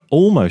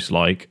almost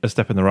like a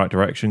step in the right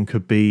direction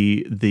could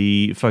be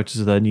the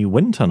photos of their new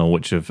wind tunnel,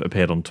 which have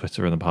appeared on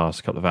Twitter in the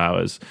past couple of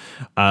hours.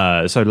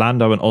 So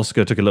Lando and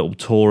Oscar took a little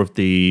tour of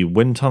the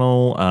wind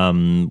tunnel,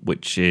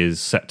 which is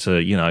set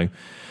to,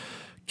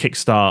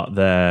 kickstart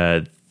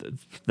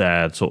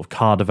their sort of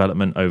car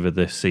development over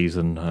this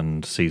season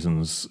and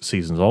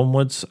seasons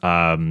onwards.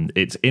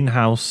 It's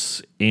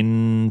in-house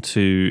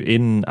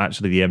in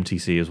actually the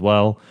MTC as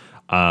well.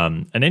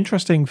 An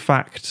interesting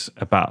fact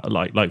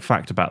about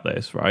fact about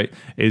this, right,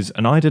 is,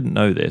 and I didn't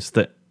know this,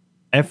 that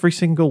every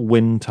single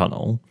wind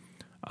tunnel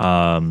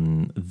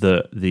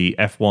that the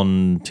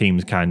F1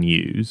 teams can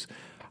use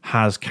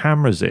has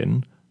cameras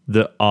in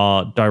that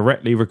are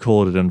directly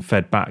recorded and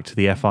fed back to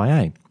the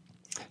FIA.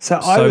 So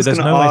I was going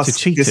to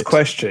ask this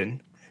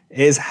question,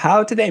 is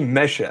how do they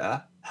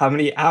measure how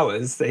many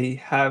hours they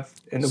have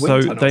in the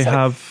wind tunnel? So they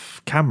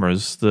have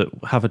cameras that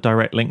have a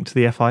direct link to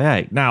the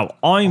FIA. Now,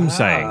 I'm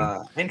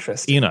saying,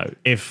 interesting.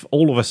 If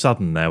all of a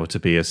sudden there were to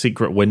be a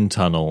secret wind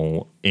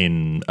tunnel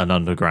in an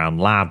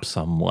underground lab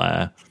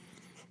somewhere,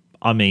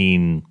 I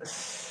mean...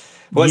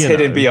 What's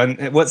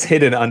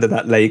hidden under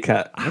that lake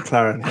at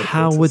McLaren headquarters?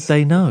 How would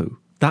they know?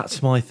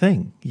 That's my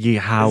thing.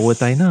 How would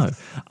they know?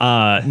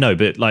 No,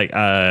 but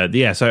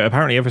so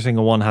apparently every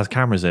single one has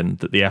cameras in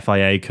that the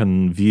FIA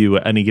can view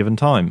at any given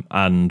time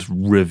and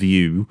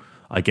review,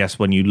 I guess,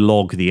 when you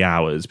log the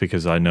hours,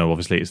 because I know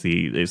obviously it's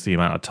the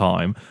amount of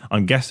time.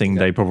 I'm guessing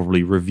they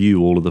probably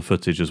review all of the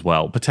footage as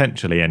well,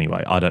 potentially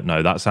anyway. I don't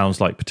know. That sounds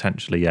like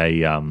potentially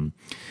a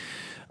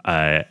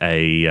not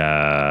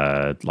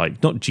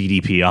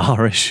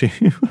GDPR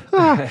issue,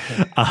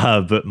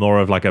 but more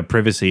of like a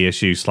privacy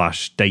issue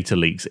 / data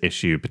leaks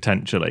issue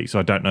potentially. So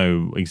I don't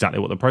know exactly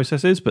what the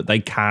process is, but they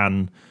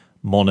can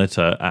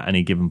monitor at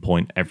any given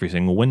point every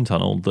single wind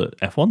tunnel that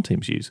F1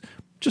 teams use.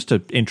 Just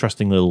an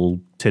interesting little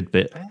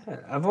tidbit. Yeah,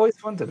 I've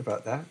always wondered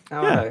about that.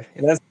 I know.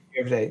 That's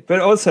every day. But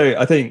also,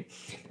 I think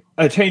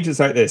changes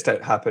like this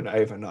don't happen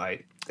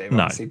overnight. They've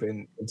obviously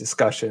been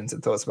discussions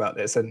and thoughts about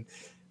this, and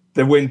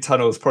the wind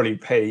tunnels probably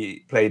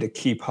played a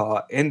key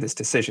part in this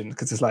decision,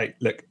 because it's like,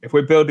 look, if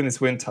we're building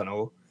this wind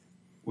tunnel,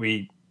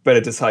 we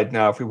better decide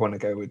now if we want to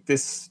go with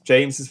this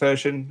James's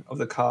version of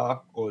the car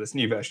or this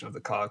new version of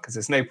the car, because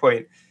there's no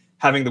point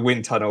having the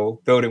wind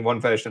tunnel, building one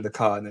version of the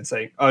car and then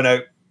saying, oh no,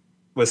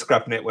 we're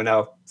scrapping it, we're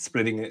now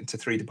splitting it into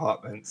 3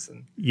 departments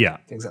and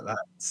things like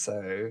that.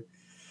 So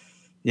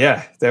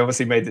they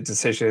obviously made the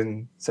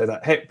decision so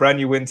that, hey, brand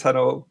new wind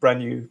tunnel, brand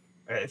new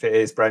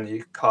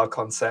car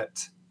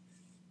concept,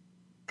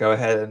 go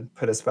ahead and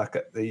put us back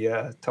at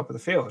the top of the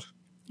field.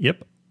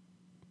 Yep.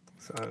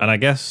 So, and I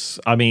guess,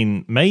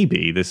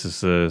 maybe this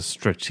is a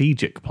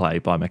strategic play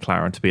by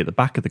McLaren to be at the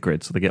back of the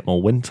grid so they get more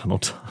wind tunnel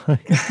time.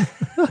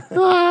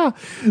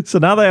 So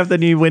now they have the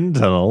new wind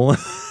tunnel.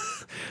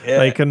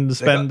 They can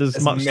spend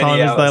as much time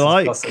as they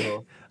like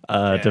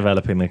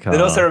developing the car.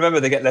 And also remember,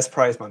 they get less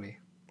prize money.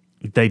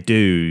 They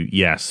do,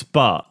 yes.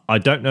 But I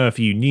don't know if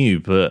you knew,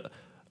 but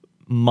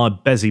my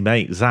busy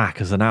mate Zach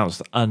has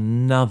announced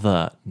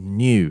another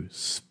new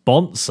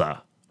sponsor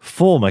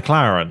for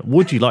McLaren.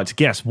 Would you like to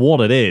guess what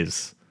it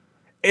is?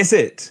 Is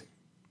it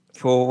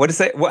for, what is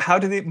it? How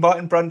do the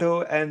Martin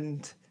Brundle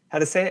and how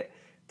to say it?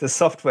 The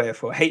software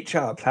for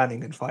HR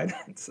planning and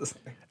finance or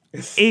something.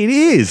 It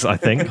is, I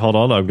think. Hold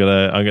on, I'm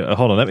gonna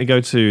hold on. Let me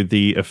go to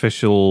the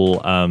official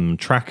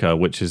tracker,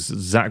 which is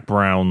Zach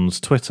Brown's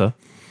Twitter.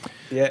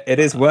 Yeah, it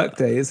is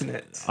Workday, isn't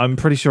it? I'm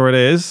pretty sure it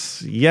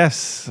is.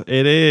 Yes,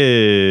 it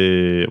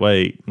is.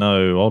 Wait,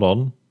 no, hold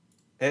on.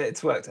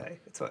 It's Workday.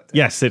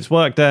 Yes, it's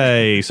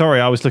Workday.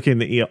 Sorry, I was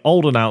looking at the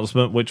old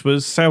announcement, which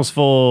was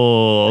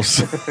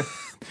Salesforce.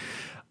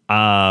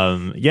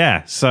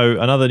 So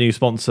another new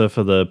sponsor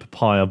for the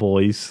Papaya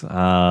Boys.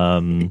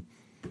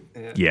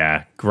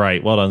 Yeah,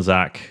 great. Well done,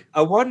 Zach.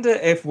 I wonder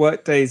if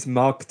Workday's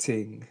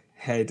marketing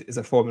head is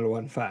a Formula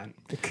One fan,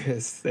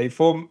 because they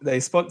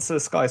sponsor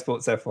Sky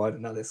Sports F1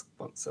 and now they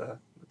sponsor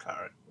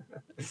McLaren.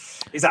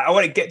 He's like, I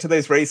want to get to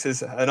those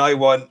races and I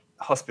want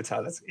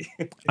hospitality.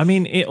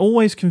 It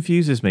always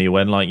confuses me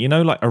when, like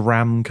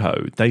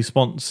Aramco, they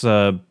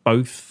sponsor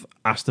both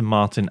Aston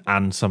Martin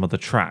and some of the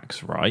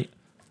tracks, right?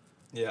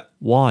 Yeah.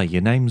 Why?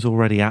 Your name's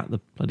already at the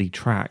bloody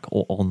track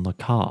or on the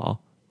car.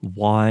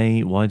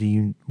 Why?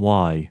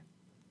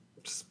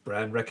 Just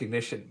brand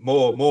recognition.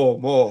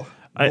 More.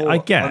 I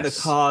guess. On the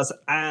cars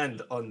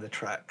and on the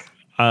track.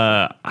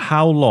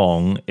 How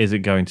long is it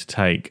going to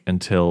take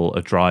until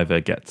a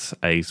driver gets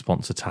a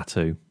sponsor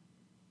tattoo?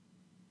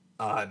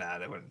 No,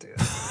 they wouldn't do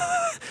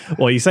that.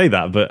 Well, you say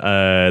that, but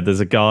there's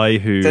a guy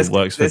who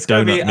works for Donut Media. There's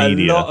going to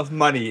be a lot of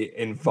money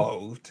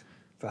involved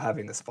for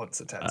having a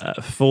sponsor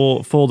tattoo.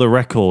 For the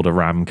record,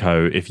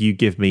 Aramco, if you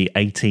give me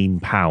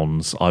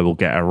 £18, I will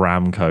get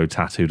Aramco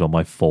tattooed on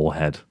my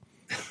forehead.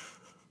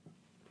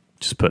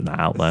 Just putting that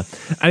out there.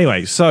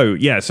 Anyway, so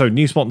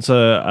new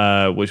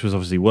sponsor, which was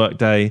obviously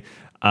Workday.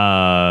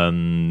 Well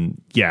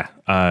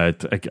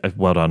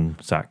done,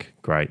 Zach.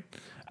 Great.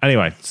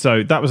 Anyway,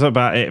 so that was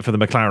about it for the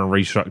McLaren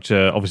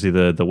restructure. Obviously,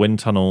 the wind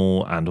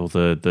tunnel and all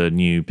the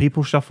new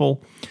people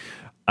shuffle.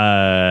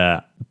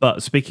 But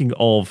speaking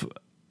of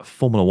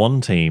Formula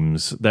One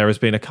teams, there has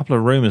been a couple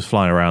of rumours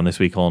flying around this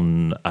week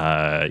on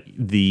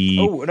the...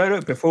 Oh,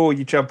 no, before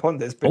you jump on,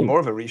 there's been more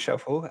of a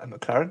reshuffle at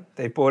McLaren.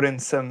 They brought in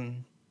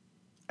some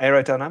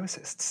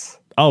aerodynamicists.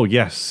 Oh,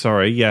 yes,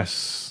 sorry,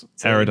 yes,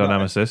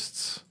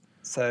 aerodynamicists.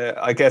 So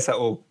I guess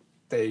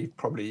they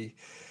probably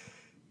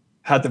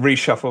had the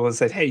reshuffle and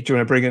said, hey, do you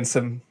want to bring in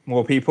some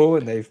more people?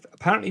 And they've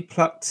apparently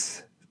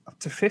plucked up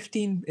to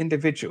 15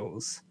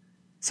 individuals,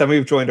 some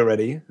who've joined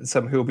already and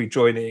some who will be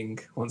joining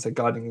once their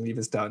gardening leave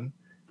is done,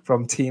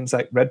 from teams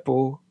like Red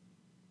Bull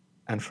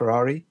and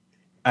Ferrari,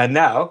 and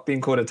now being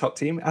called a top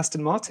team,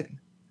 Aston Martin.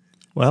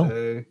 Well,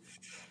 so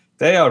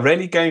they are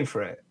really going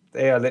for it.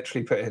 They are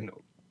literally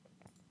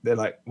they're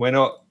like, we're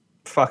not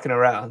fucking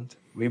around.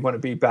 We want to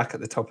be back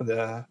at the top of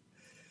the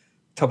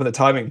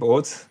timing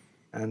boards.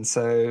 And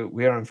so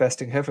we are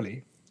investing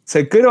heavily.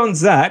 So good on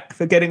Zach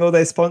for getting all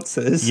those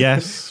sponsors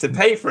to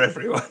pay for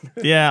everyone.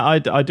 Yeah, I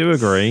do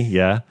agree.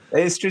 Yeah.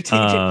 There's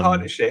strategic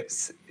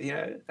partnerships.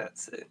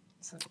 That's it.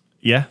 So.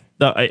 Yeah,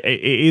 no, it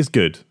is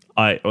good.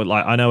 I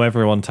know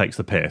everyone takes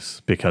the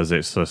piss because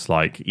it's just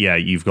like, yeah,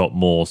 you've got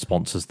more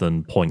sponsors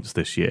than points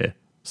this year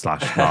 /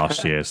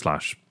 last year /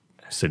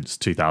 since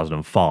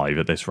 2005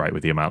 at this rate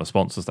with the amount of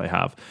sponsors they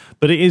have.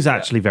 But it is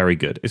actually very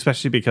good,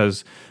 especially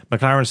because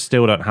McLaren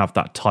still don't have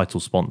that title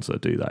sponsor,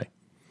 do they?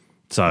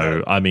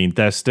 So, I mean,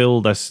 they're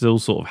still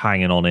sort of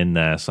hanging on in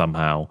there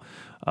somehow,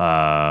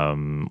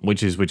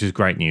 which is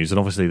great news. And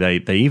obviously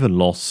they even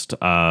lost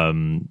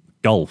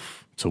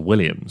Gulf to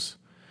Williams.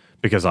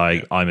 Because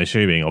I'm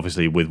assuming,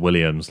 obviously, with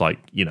Williams,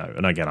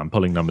 and again, I'm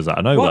pulling numbers out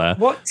of nowhere.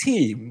 What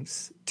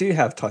teams do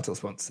have title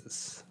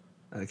sponsors?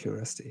 Out of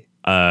curiosity.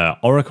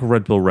 Oracle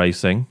Red Bull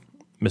Racing,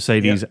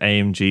 Mercedes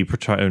AMG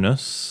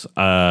Petronas,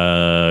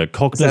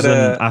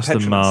 Cognizant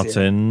Aston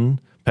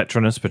Martin,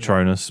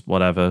 Petronas,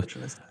 whatever.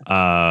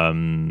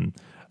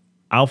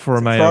 Alfa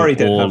Romeo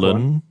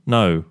Orlen.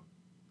 No.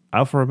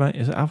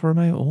 Is it Alfa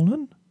Romeo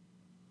Orlen?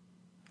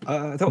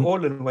 I thought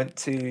Orlen went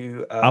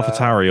to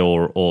AlphaTauri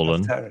or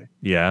Orlen. AlphaTauri.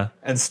 Yeah.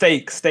 And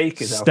Stake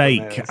is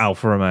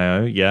Alfa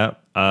Romeo, yeah.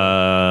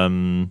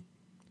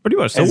 Pretty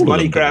much all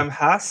MoneyGram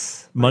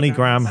Haas.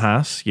 MoneyGram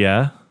Haas,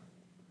 yeah.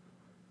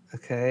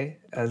 Okay.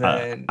 And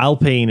then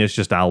Alpine is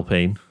just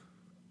Alpine.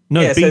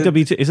 No,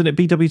 BWT, isn't it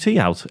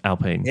BWT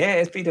Alpine? Yeah,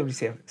 it's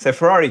BWT. So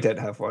Ferrari don't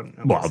have one.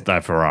 Well,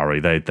 they're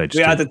Ferrari. They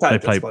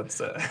just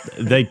sponsor.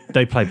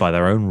 they play by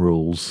their own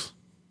rules.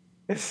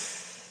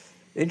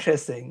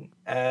 Interesting.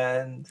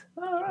 And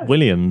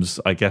Williams,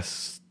 I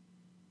guess.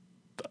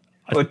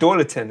 Or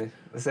Darlington.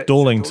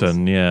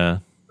 Darlington, yeah.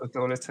 Or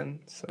Darlington.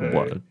 So.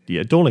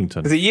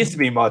 Darlington. Because it used to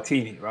be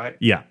Martini, right?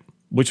 Yeah.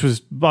 Which was,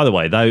 by the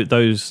way,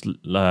 those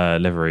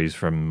liveries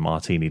from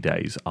Martini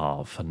days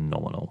are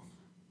phenomenal.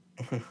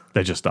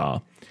 They just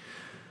are.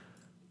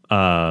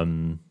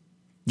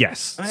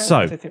 Yes.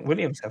 I don't think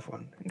Williams have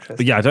one. Interesting.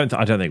 But yeah, I don't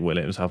think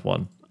Williams have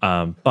one.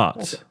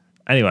 But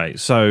anyway,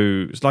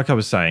 so like I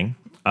was saying,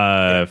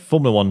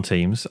 Formula One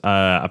teams.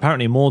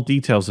 Apparently, more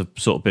details have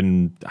sort of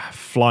been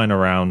flying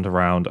around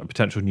a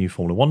potential new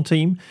Formula One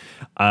team.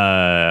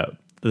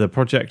 The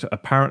project,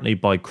 apparently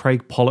by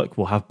Craig Pollock,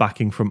 will have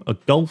backing from a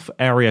Gulf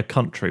area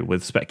country,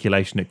 with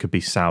speculation it could be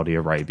Saudi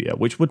Arabia,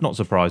 which would not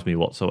surprise me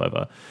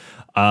whatsoever.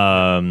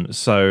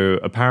 So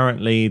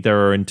apparently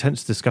there are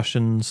intense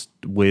discussions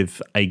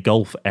with a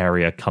Gulf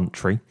area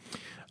country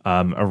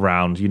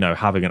around,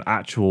 having an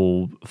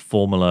actual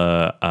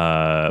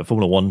Formula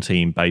One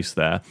team based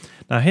there.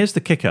 Now, here's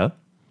the kicker,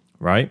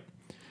 right?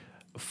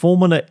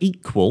 Formula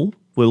Equal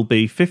will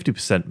be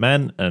 50%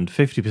 men and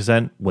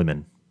 50%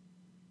 women.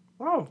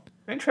 Oh,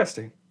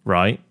 interesting.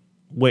 Right?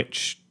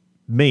 Which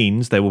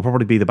means they will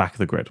probably be the back of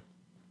the grid.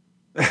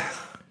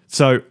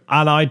 So,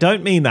 and I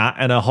don't mean that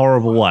in a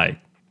horrible way,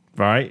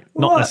 right?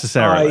 Not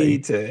necessarily. What are you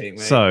doing, mate?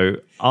 So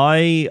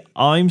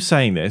I'm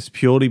saying this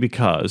purely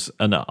because,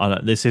 and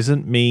this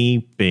isn't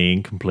me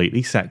being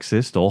completely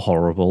sexist or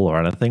horrible or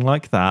anything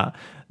like that.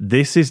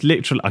 This is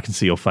literally, I can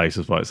see your face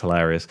as well, it's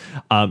hilarious.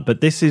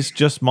 But this is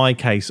just my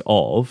case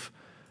of,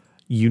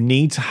 you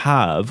need to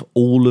have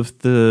all of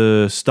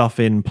the stuff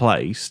in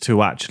place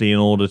to actually, in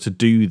order to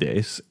do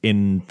this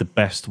in the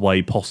best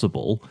way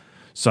possible.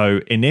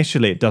 So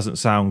initially it doesn't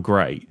sound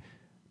great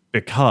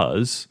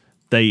because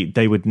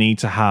they would need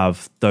to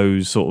have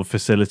those sort of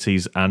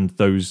facilities and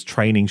those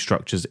training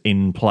structures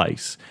in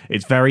place.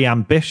 It's very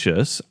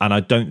ambitious, and I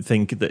don't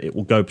think that it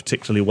will go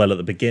particularly well at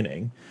the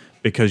beginning,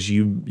 because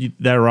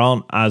there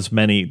aren't as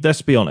many.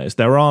 Let's be honest,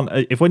 there aren't.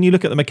 If when you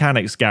look at the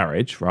mechanics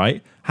garage,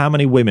 right, how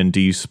many women do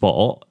you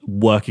spot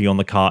working on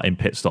the car in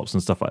pit stops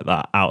and stuff like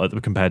that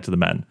compared to the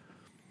men?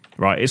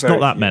 Right, it's not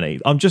that many.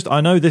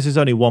 I know this is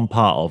only one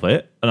part of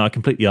it, and I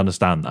completely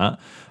understand that.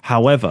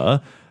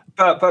 However,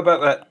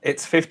 but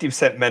it's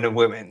 50% men and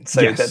women,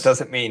 so that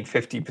doesn't mean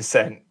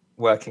 50%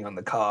 working on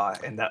the car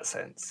in that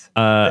sense.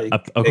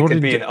 It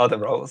could be in other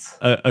roles.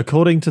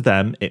 According to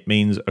them, it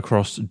means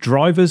across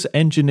drivers,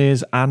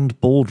 engineers, and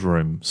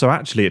boardroom. So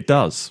actually, it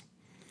does.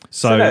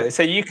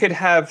 So you could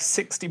have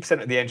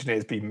 60% of the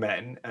engineers be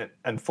men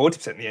and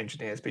 40% of the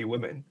engineers be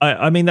women.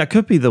 I mean, that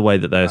could be the way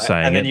that they're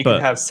saying it. And then you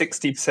could have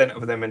 60%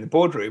 of them in the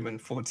boardroom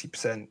and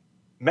 40%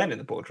 men in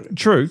the boardroom.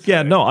 True. So,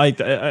 yeah. No.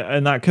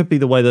 And that could be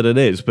the way that it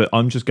is. But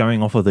I'm just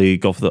going off of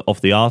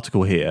the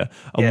article here.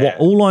 And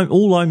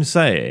all I'm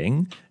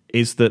saying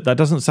is that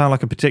doesn't sound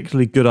like a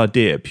particularly good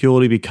idea,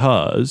 purely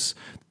because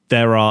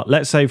there are,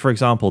 let's say, for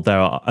example, there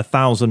are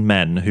 1,000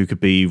 men who could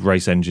be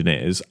race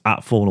engineers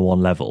at Formula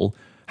One level.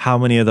 How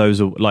many of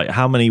those are, like,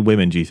 how many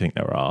women do you think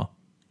there are?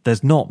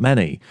 There's not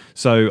many.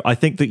 So I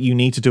think that you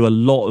need to do a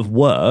lot of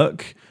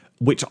work,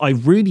 which I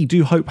really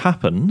do hope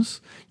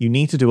happens. You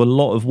need to do a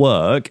lot of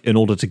work in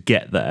order to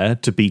get there,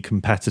 to be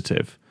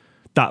competitive.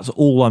 That's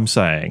all I'm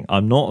saying.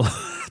 I'm not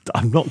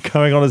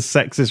going on a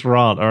sexist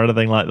rant or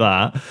anything like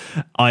that.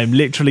 I'm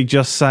literally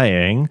just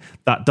saying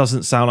that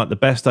doesn't sound like the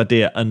best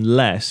idea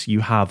unless you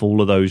have all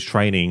of those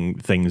training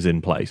things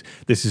in place.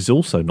 This is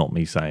also not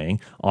me saying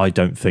I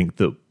don't think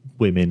that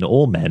women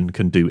or men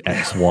can do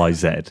X, Y,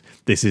 Z.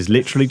 This is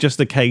literally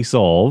just a case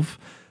of,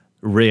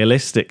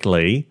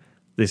 realistically,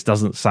 this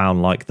doesn't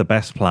sound like the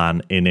best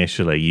plan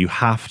initially. You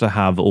have to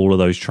have all of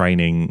those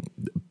training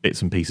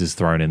bits and pieces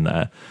thrown in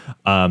there.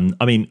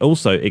 I mean,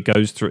 also,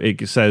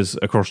 it says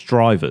across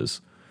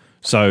drivers.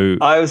 So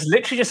I was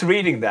literally just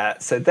reading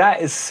that. So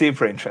that is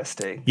super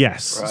interesting.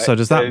 Yes. Right? So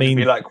does that mean...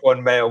 It'd be like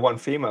one male, one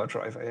female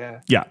driver,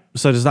 yeah. Yeah.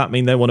 So does that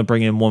mean they want to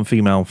bring in one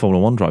female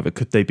Formula One driver?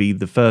 Could they be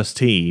the first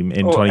team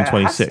in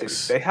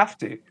 2026? They have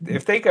to.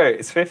 If they go,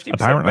 it's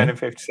 50% men and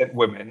 50%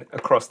 women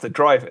across the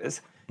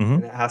drivers,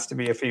 and it has to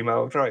be a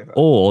female driver.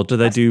 Or do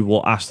they do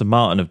what Aston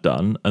Martin have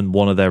done, and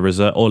one of their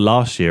reserve... Or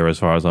last year, as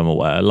far as I'm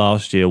aware,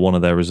 one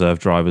of their reserve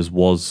drivers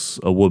was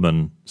a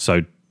woman.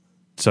 So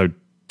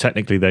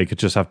technically, they could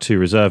just have two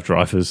reserve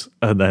drivers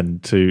and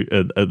then two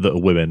that are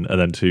women, and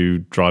then two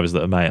drivers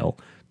that are male,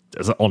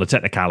 on a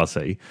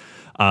technicality.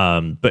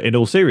 But in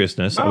all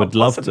seriousness, I would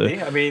love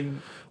to. I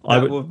mean,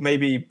 that would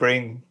maybe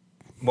bring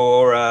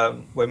more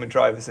women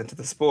drivers into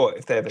the sport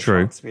if they have a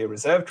chance to be a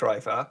reserve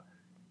driver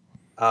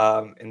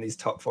in these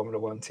top Formula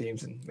One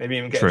teams, and maybe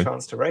even get a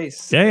chance to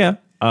race. Yeah.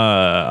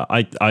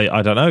 I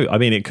don't know. I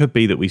mean, it could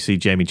be that we see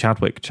Jamie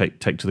Chadwick take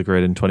to the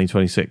grid in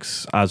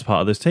 2026 as part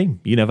of this team.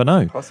 You never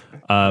know.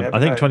 I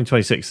think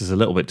 2026 is a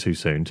little bit too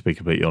soon, to be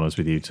completely honest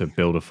with you, to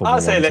build a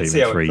Formula One team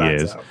in 3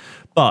 years.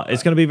 But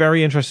it's going to be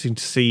very interesting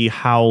to see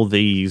how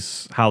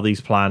these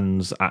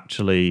plans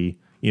actually,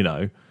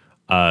 go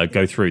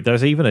through.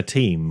 There's even a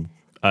team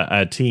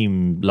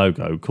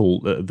logo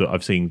called that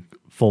I've seen,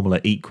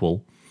 Formula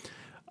Equal.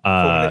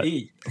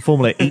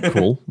 Formula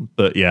Equal,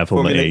 but yeah,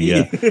 Formula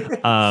E.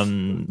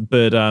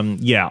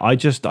 Yeah. I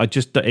just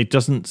it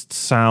doesn't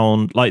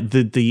sound like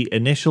the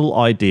initial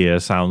idea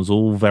sounds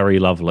all very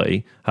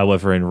lovely.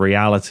 However, in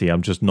reality,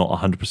 I'm just not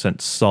 100%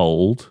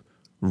 sold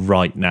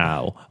right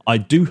now. I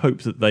do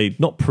hope that they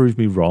not prove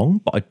me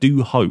wrong, but I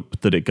do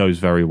hope that it goes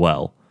very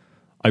well.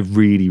 I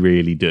really,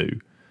 really do.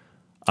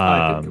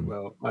 I think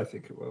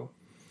it will.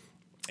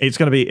 It's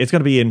gonna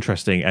be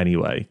interesting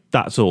anyway.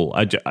 That's all.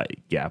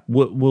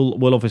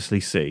 We'll obviously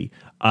see.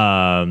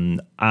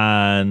 And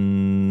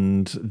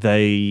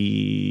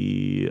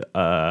they,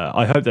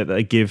 I hope that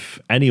they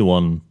give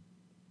anyone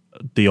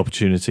the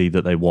opportunity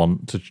that they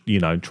want to,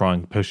 try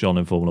and push on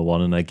in Formula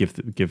One, and they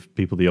give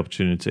people the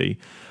opportunity.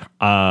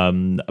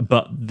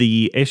 But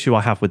the issue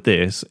I have with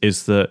this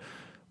is that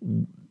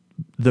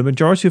the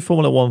majority of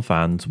Formula One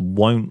fans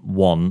won't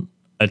want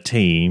a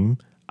team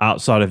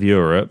outside of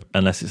Europe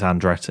unless it's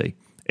Andretti.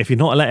 If you're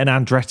not letting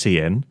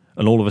Andretti in,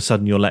 and all of a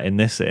sudden you're letting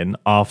this in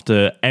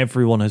after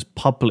everyone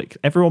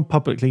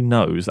publicly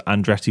knows that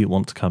Andretti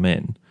want to come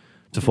in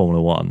to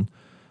Formula One,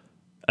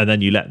 and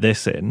then you let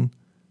this in,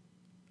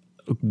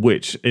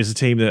 which is a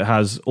team that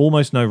has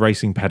almost no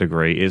racing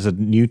pedigree, is a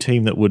new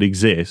team that would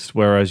exist,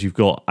 whereas you've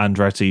got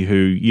Andretti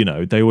who,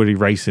 they already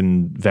race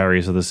in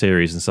various other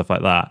series and stuff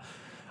like that.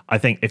 I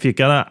think if you're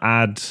going to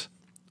add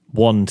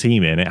one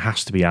team in, it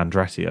has to be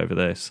Andretti over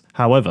this.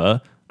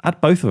 However, add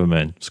both of them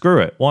in. Screw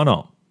it. Why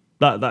not?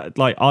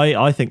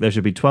 I think there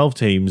should be 12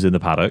 teams in the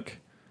paddock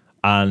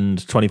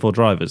and 24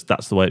 drivers.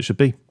 That's the way it should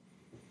be.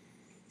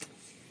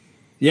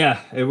 Yeah,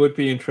 it would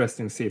be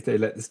interesting to see if they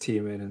let this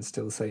team in and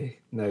still say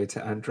no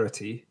to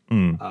Andretti.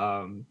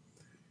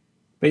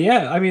 But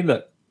yeah, I mean,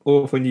 look,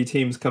 all for new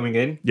teams coming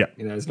in. Yeah,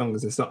 as long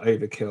as it's not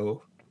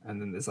overkill, and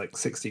then there's like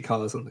 60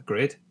 cars on the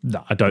grid.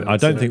 No, I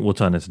don't think we'll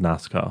turn into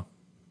NASCAR.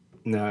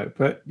 No,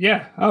 but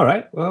yeah, all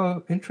right.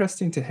 Well,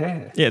 interesting to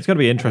hear. Yeah, it's going to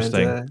be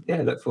interesting.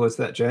 And, look forward to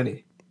that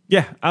journey.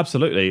 Yeah,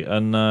 absolutely.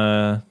 And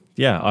I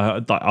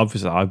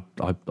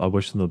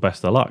wish them the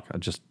best of luck.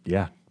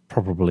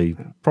 Probably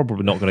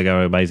not going to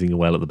go amazingly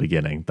well at the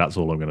beginning. That's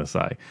all I'm going to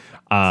say.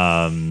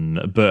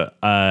 But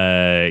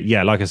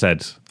like I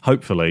said,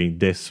 hopefully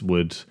this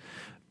would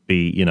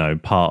be,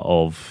 part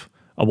of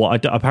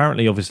what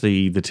apparently,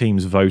 obviously, the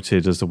teams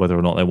voted as to whether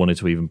or not they wanted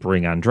to even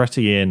bring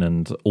Andretti in,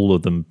 and all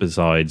of them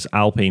besides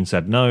Alpine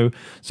said no.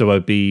 So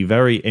I'd be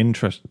very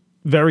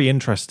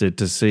interested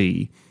to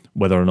see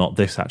whether or not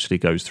this actually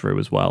goes through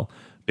as well.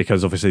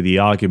 because obviously the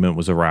argument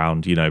was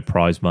around,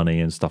 prize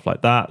money and stuff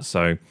like that.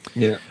 So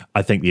yeah,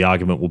 I think the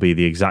argument will be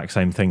the exact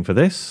same thing for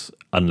this,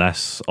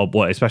 unless,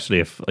 especially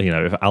if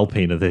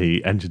Alpine are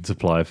the engine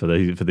supplier for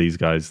these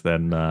guys,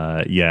 then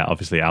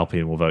obviously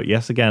Alpine will vote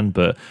yes again.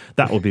 But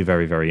that will be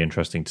very, very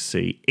interesting to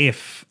see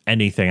if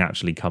anything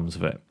actually comes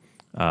of it,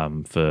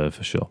 for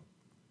sure.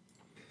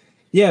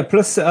 Yeah.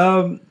 Plus,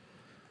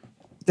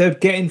 they'd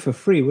get in for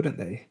free, wouldn't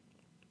they?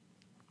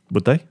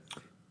 Would they?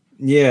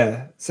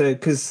 Yeah. So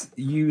because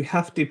you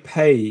have to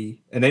pay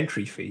an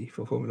entry fee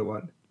for Formula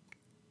One,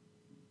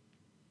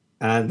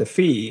 and the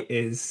fee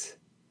is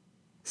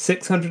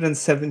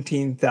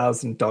 $617,000,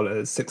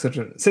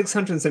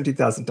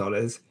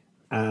 $670,000,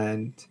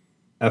 and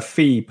a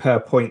fee per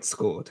point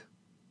scored,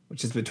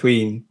 which is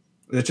around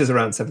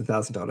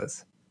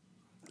 $7,000.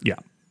 Yeah.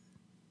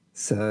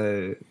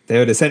 So they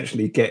would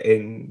essentially get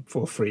in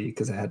for free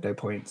because they had no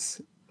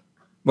points.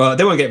 Well,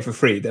 they won't get it for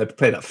free. They'd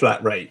pay that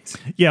flat rate.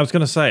 Yeah, I was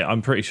going to say,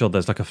 I'm pretty sure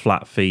there's like a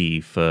flat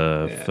fee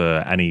for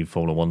any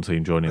Formula One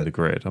team joining the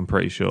grid. I'm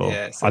pretty sure.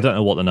 Yeah, so I don't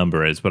know what the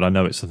number is, but I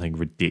know it's something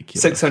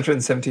ridiculous.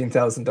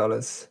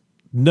 $617,000.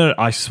 No,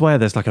 I swear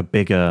there's like a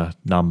bigger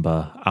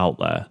number out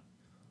there.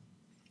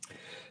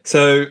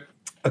 So,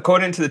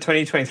 according to the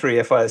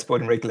 2023 FIA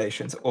sporting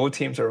regulations, all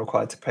teams are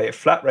required to pay a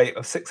flat rate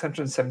of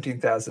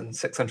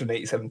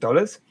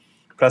 $617,687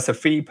 plus a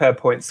fee per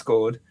point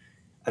scored.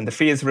 And the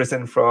fee has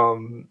risen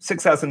from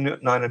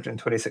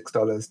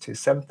 $6,926 to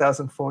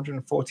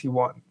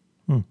 $7,441.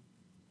 All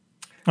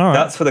right.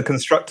 That's for the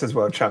Constructors'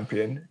 World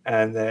Champion.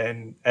 And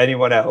then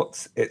anyone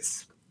else,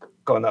 it's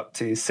gone up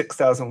to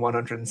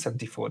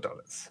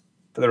 $6,174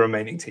 for the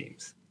remaining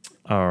teams.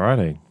 All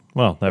righty.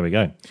 Well, there we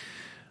go.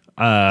 Like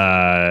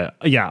I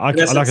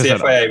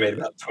said, FIA made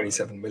about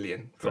 $27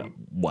 million from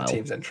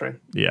teams entering.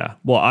 Yeah.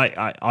 Well,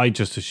 I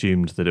just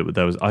assumed that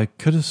there was. I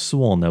could have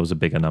sworn there was a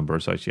bigger number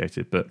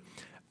associated, but.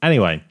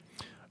 Anyway,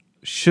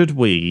 should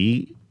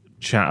we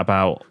chat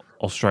about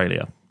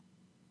Australia?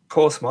 Of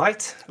course,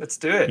 mate. Let's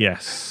do it.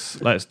 Yes,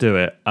 let's do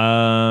it.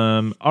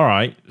 All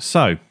right.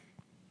 So,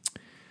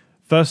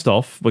 first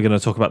off, we're going to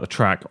talk about the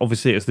track.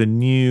 Obviously, it's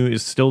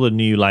still the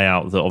new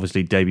layout that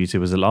obviously debuted.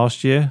 Was it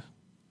last year?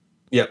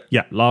 Yep.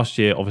 Yeah, last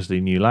year.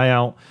 Obviously, new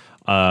layout.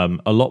 A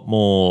lot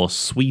more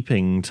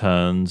sweeping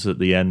turns at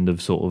the end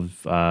of sort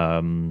of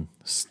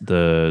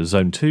the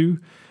Zone 2.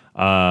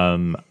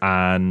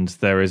 And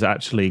there is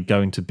actually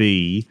going to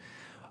be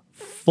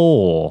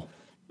 4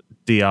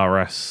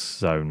 DRS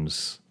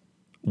zones,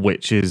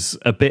 which is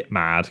a bit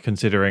mad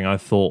considering I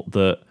thought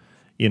there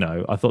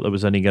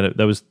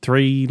was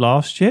 3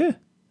 last year,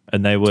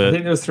 and I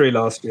think there was 3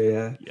 last year,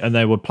 yeah. And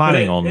they were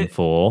planning on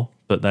 4,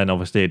 but then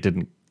obviously it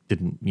didn't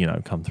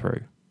come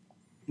through.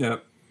 Yeah.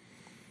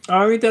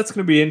 I mean, that's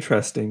going to be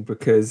interesting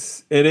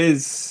because it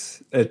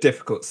is a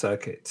difficult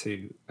circuit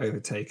to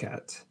overtake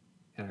at.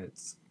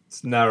 It's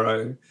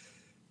narrow,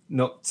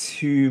 not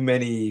too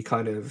many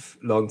kind of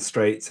long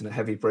straights and a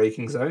heavy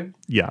braking zone.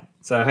 Yeah.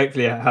 So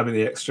hopefully having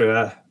the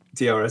extra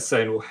DRS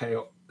zone will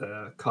help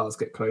the cars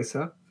get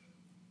closer.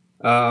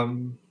 But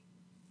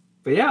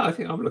yeah, I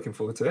think I'm looking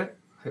forward to it.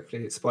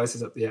 Hopefully it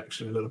spices up the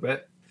action a little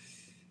bit.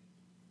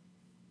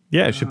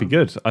 Yeah, it should be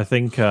good. I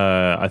think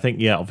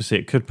obviously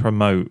it could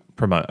promote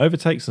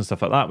overtakes and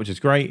stuff like that, which is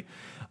great.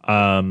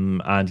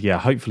 And yeah,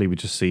 hopefully we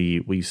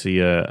see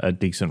a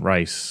decent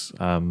race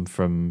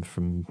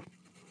from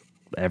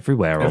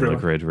everywhere on the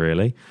grid,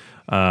 really.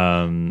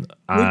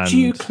 Would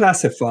you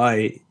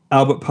classify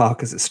Albert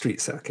Park as a street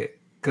circuit?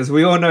 Because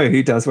we all know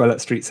who does well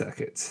at street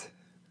circuits.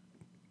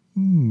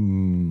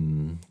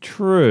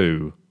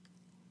 True.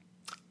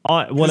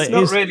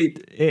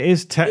 It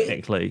is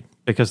technically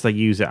because they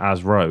use it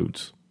as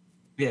roads.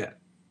 Yeah.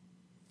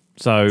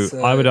 So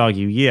I would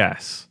argue,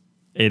 yes,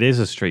 it is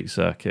a street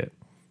circuit.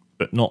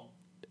 But not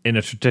in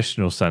a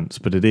traditional sense,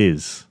 but it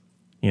is,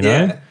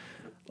 Yeah.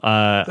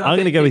 I'm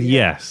going to go with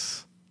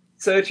yes.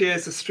 Sergio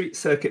is a street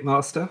circuit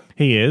master.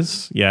 He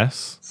is,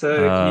 yes. So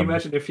can you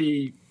imagine if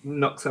he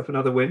knocks up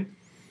another win?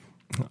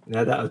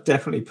 Yeah, that would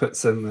definitely put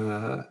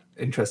some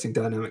interesting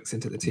dynamics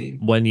into the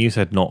team. When you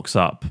said knocks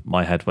up,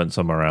 my head went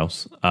somewhere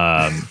else.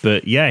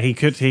 But yeah, he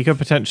could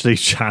potentially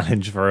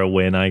challenge for a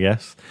win, I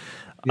guess.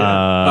 Yeah.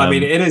 I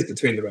mean, it is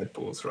between the Red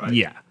Bulls, right?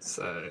 Yeah.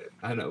 So,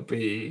 and it'll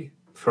be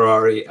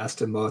Ferrari,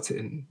 Aston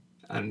Martin,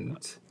 and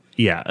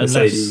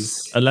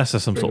Mercedes, unless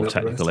there's some sort of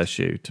technical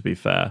issue, to be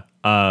fair.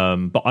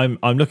 But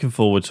I'm looking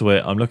forward to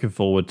it. I'm looking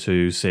forward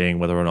to seeing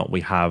whether or not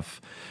we have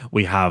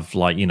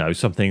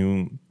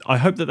something. I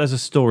hope that there's a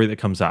story that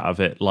comes out of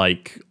it.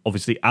 Like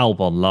obviously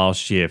Albon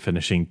last year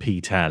finishing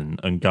P10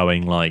 and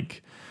going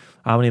like,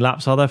 how many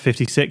laps are there?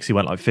 56. He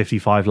went like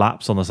 55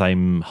 laps on the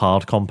same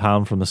hard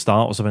compound from the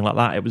start or something like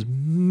that. It was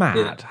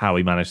mad how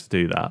he managed to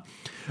do that.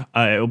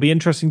 It'll be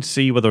interesting to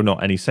see whether or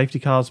not any safety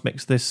cars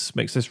mix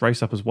this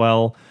race up as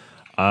well.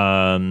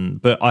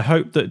 But I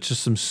hope that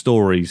just some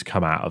stories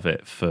come out of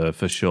it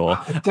for sure.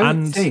 I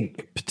don't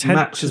think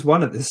Max has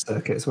won at this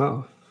circuit as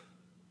well.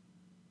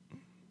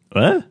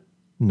 No.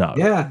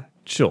 Yeah.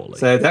 Surely.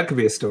 So that could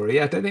be a story.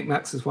 Yeah, I don't think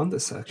Max has won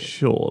this circuit.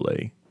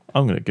 Surely.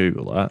 I'm going to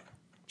Google that.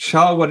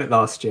 Charles won it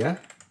last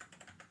year.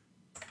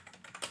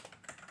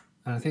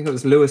 And I think it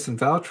was Lewis and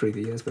Valtteri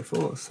the years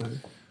before. So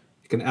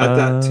you can add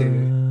that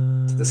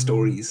to the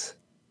stories.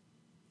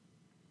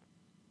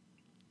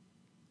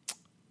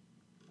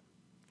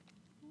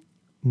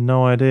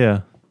 No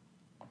idea.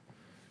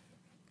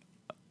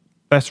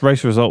 Best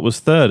race result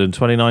was third in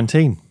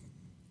 2019.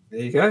 There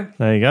you go.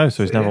 There you go.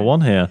 So he's never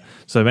won here.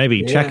 So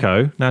maybe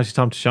Checo, now's your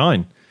time to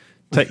shine.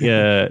 Take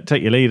your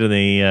lead in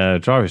the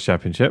Drivers'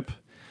 Championship.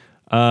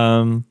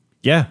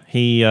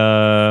 He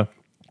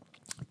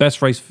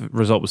best race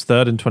result was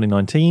third in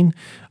 2019,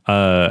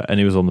 and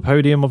he was on the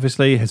podium.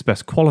 Obviously, his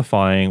best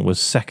qualifying was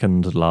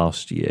second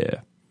last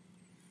year.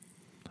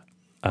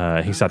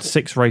 He's had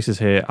 6 races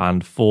here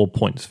and 4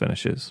 points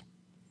finishes.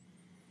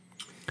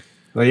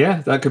 Well,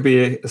 yeah, that could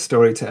be a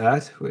story to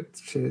add,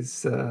 which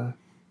is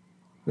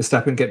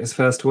Verstappen getting his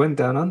first win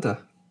down under.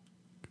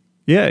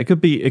 Yeah, it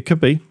could be.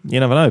 You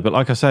never know. But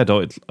like I said,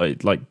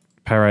 like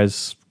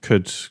Perez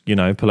could,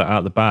 pull it out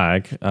of the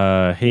bag.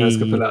 Perez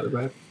could pull it out of the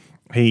bag.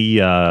 He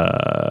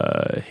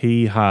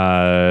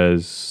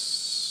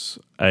has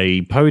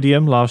a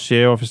podium last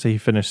year. Obviously, he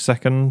finished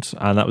second,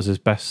 and that was his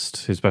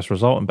best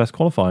result and best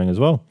qualifying as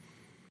well.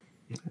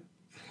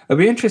 It'll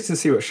be interesting to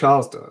see what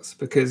Charles does,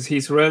 because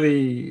he's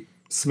really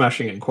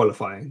smashing it in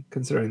qualifying,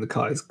 considering the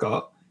car he's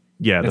got.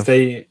 Yeah, if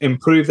they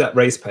improve that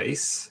race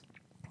pace,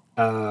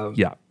 then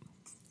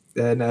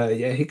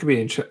he could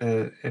be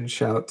in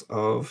shout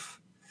of.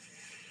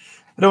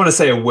 I don't want to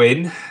say a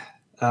win,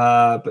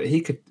 but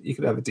he could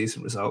have a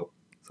decent result.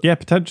 Yeah,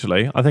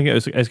 potentially. I think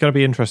it's going to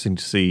be interesting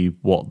to see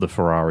what the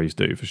Ferraris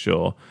do for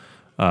sure.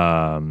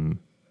 But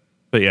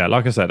yeah,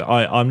 like I said,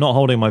 I'm not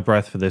holding my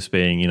breath for this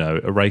being,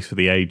 a race for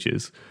the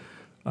ages.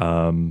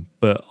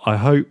 But I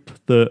hope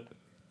that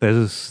there's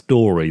a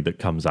story that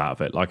comes out of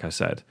it, like I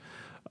said.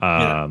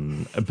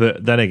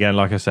 But then again,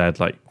 like I said,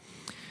 like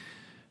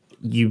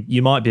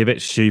you might be a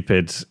bit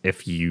stupid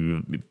if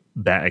you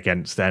bet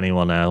against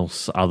anyone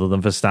else other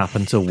than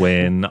Verstappen to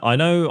win. I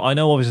know.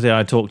 Obviously,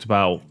 I talked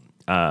about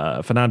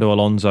Fernando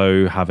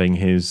Alonso having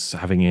his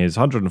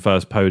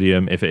 101st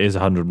podium, if it is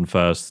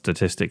 101st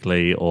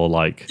statistically, or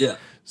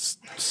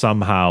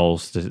somehow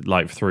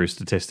through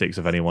statistics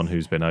of anyone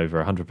who's been over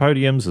 100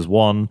 podiums as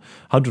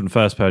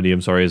 101st podium,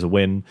 as a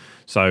win.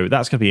 So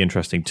that's going to be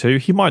interesting too.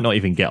 He might not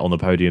even get on the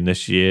podium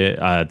this year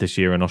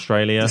in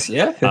Australia.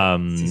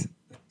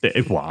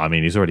 Well, I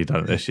mean, he's already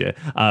done it this year,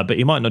 but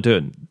he might not do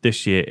it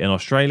this year in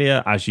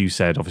Australia. As you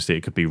said, obviously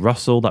it could be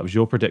Russell. That was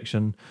your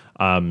prediction.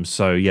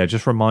 So yeah,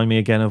 just remind me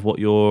again of what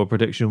your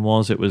prediction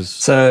was. It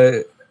was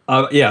I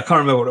can't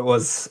remember what it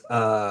was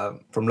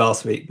from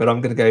last week, but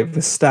I'm going to go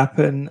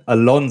Verstappen,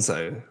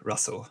 Alonso,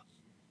 Russell.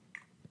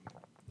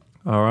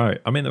 All right.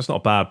 I mean, that's not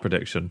a bad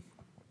prediction.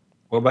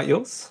 What about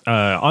yours?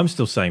 I'm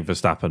still saying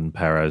Verstappen,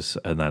 Perez,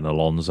 and then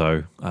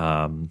Alonso.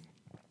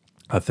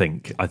 I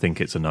think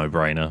it's a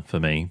no-brainer for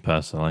me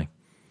personally.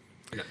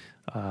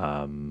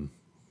 There's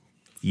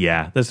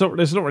not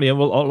really a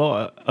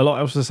lot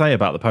else to say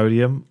about the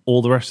podium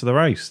or the rest of the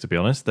race. To be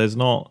honest, there's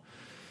not.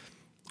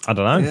 I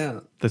don't know.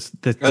 Yeah, it's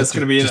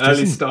going to be an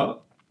early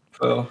start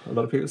for a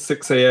lot of people.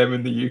 6 a.m.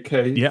 in the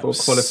UK for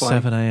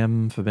qualifying. 7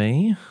 a.m. for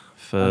me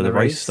for the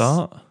race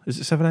start. Is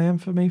it 7 a.m.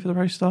 for me for the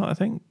race start? I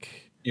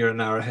think you're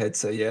an hour ahead,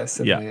 so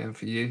 7 a.m.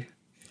 for you.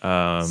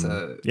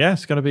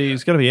 It's going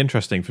to be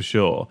interesting for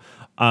sure.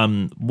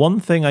 One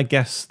thing I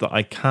guess that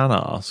I can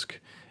ask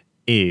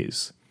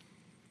is,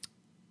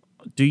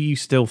 do you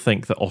still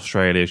think that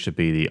Australia should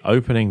be the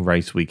opening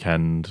race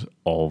weekend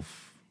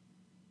of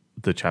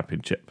the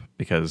championship?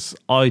 Because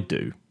I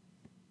do.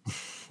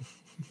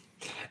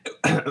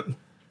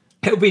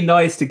 It'll be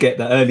nice to get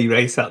the early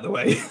race out the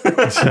way.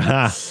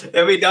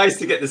 It'll be nice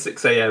to get the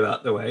 6 a.m.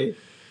 out the way.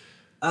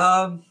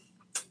 I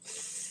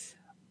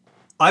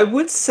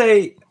would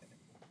say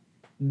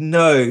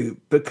no,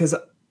 because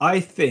I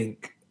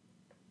think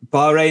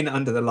Bahrain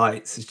under the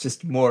lights is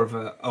just more of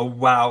a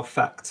wow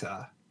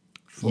factor.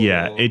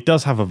 It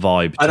does have a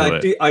vibe to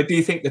it. I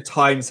do think the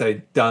time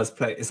zone does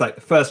play. It's like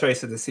the first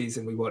race of the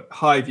season. We want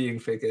high viewing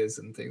figures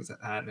and things like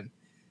that. And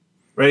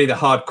really the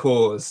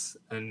hardcores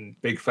and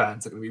big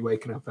fans are going to be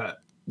waking up at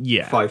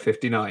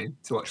 5:59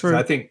 to watch. So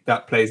I think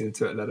that plays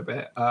into it a little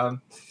bit. I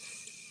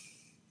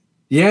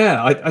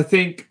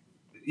think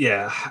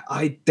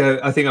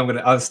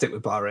I'll stick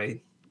with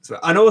Bahrain.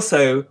 And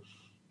also,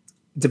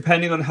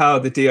 depending on how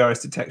the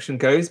DRS detection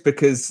goes,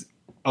 because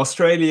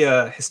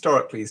Australia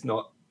historically is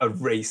not a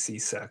racy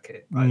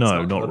circuit. Right?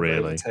 No, not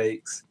really.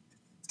 It's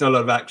not a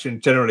lot of action.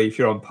 Generally, if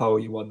you're on pole,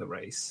 you won the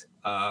race.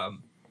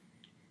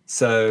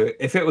 So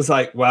if it was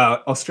like,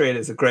 wow,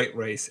 Australia's a great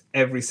race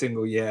every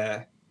single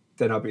year,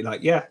 then I'll be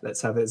like, yeah,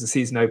 let's have it as a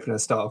season opener,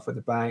 start off with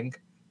a bang.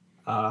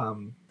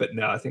 But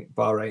no, I think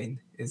Bahrain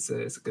is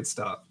a good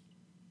start.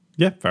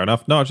 Yeah, fair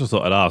enough. No, I just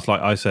thought I'd ask.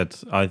 Like I said,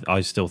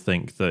 I still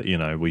think that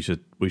we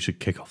should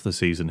kick off the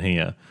season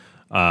here.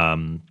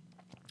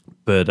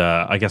 But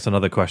I guess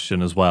another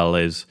question as well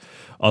is,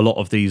 a lot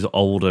of these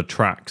older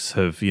tracks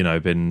have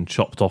been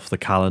chopped off the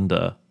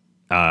calendar.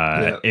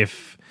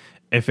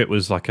 if it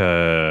was like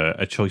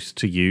a choice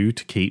to you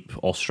to keep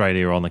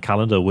Australia on the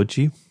calendar, would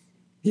you?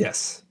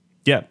 Yes.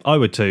 Yeah, I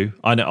would too.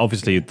 I know,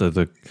 obviously, it's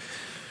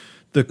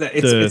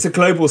a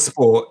global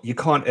sport. You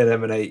can't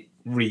eliminate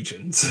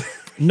regions.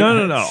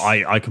 No.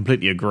 I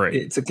completely agree.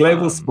 It's a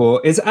global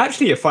sport. It's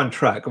actually a fun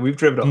track, and we've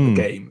driven it on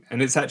the game,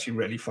 and it's actually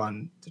really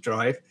fun to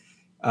drive.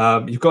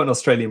 You've got an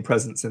Australian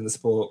presence in the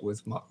sport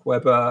with Mark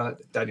Webber,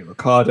 Daniel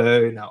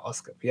Ricciardo, now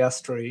Oscar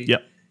Piastri.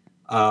 Yep.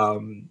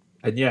 And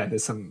yeah,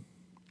 there's some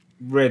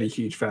really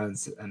huge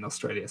fans in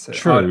Australia, so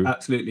True. I'd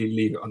absolutely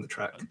leave it on the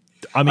track.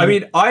 I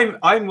mean,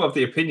 I'm of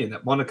the opinion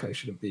that Monaco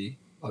shouldn't be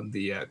on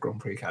the Grand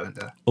Prix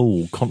calendar.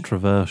 Oh,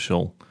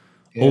 controversial.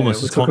 Yeah,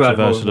 almost as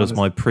controversial as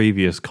my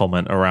previous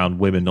comment around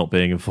women not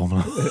being in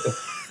Formula.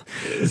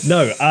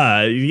 No,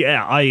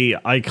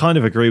 I kind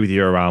of agree with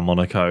you around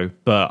Monaco,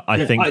 but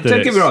I think that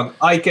don't get me wrong.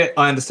 I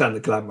understand the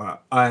glamour.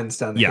 I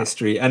understand the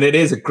history, and it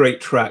is a great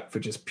track for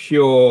just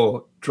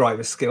pure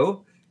driver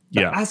skill.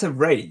 But as a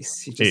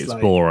race, it's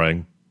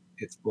boring.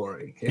 It's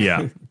boring.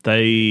 Yeah,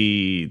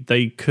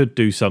 they could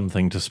do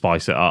something to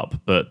spice it up,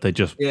 but they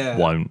just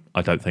won't.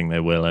 I don't think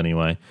they will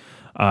anyway.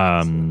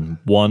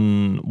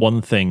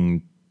 One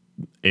thing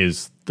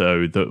is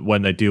though that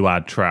when they do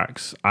add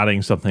tracks,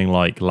 adding something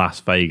like Las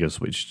Vegas,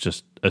 which is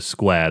just a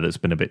square that's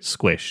been a bit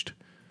squished.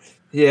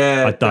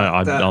 Yeah,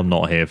 I'm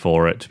not here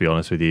for it, to be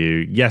honest with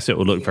you. Yes, it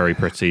will look very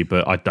pretty,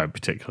 but I don't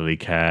particularly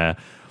care.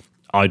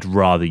 I'd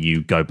rather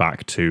you go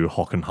back to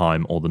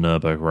Hockenheim or the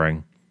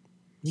Nürburgring.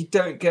 You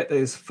don't get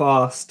those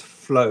fast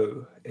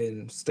flow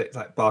in states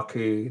like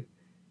Baku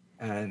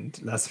and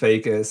Las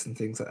Vegas and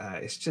things like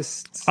that. It's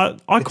just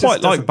I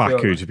quite like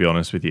Baku, to be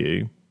honest with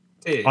you.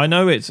 I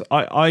know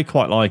I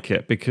quite like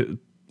it because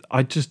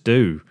I just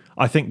do.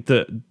 I think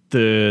that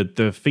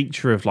the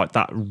feature of like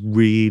that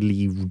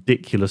really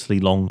ridiculously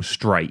long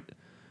straight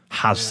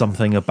has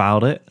something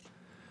about it.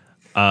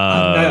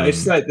 No,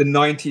 it's like the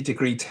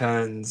 90-degree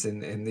turns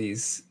in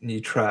these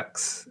new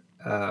tracks,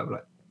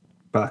 like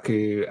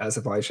Baku,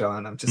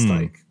 Azerbaijan. I'm just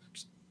like,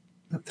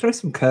 throw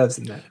some curves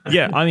in there.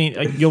 Yeah, I mean,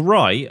 you're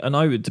right, and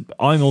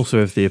I'm also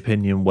of the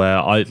opinion where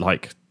I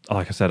like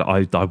I said,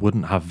 I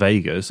wouldn't have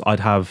Vegas. I'd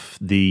have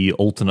the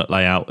alternate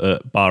layout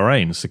at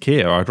Bahrain,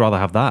 Sakhir. I'd rather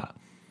have that.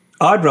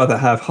 I'd rather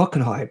have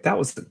Hockenheim. That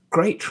was a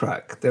great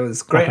track. There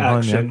was great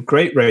action,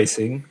 great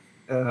racing.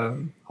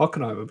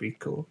 Hockenheim would be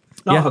cool.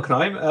 Not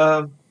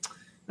Hockenheim,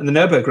 and the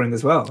Nürburgring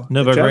as well.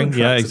 Nürburgring,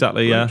 yeah,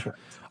 exactly, yeah.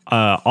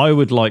 I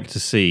would like to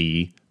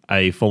see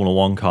a Formula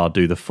One car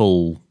do the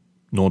full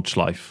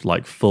Nordschleife,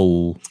 like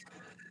full.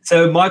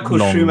 So Michael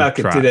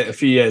Schumacher did it a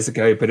few years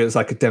ago, but it was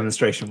like a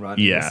demonstration run.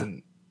 Yeah.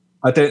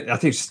 I think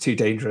it's just too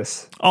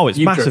dangerous. Oh, it's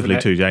massively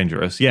too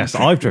dangerous. Yes,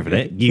 I've driven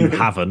it. You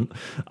haven't.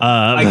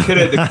 I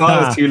couldn't. The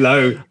car was too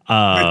low.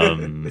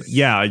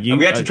 Yeah, and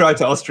we had to drive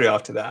to Austria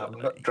after that. I'm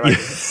not driving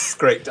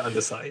scraped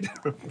underside.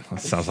 That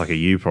sounds like a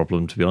you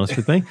problem, to be honest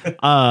with me.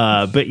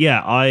 But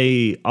yeah,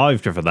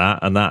 I've driven that,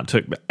 and that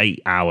took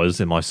 8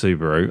 hours in my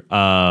Subaru.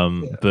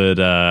 But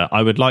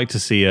I would like to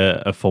see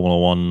a Formula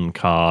One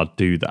car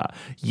do that.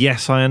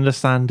 Yes, I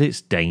understand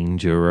it's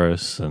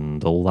dangerous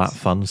and all that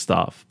fun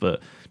stuff, but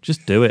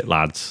just do it,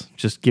 lads.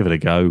 Just give it a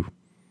go.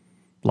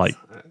 Like,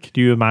 could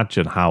you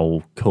imagine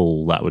how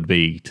cool that would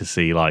be to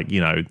see, like,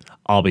 you know,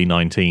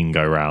 RB19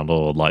 go around,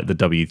 or like the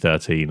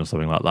W13 or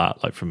something like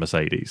that, like from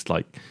Mercedes?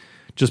 Like,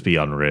 just be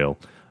unreal.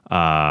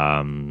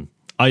 I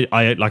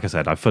like I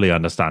said, I fully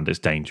understand it's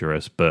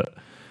dangerous, but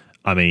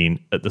I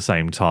mean, at the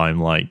same time,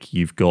 like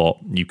you've got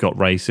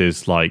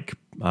races like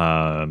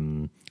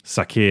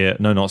Sakhir.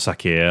 No, not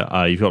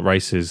Sakhir. You've got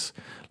races.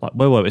 Like,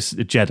 it's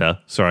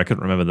Jeddah. Sorry, I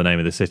couldn't remember the name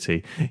of the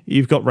city.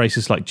 You've got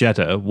races like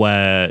Jeddah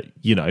where,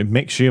 you know,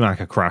 Mick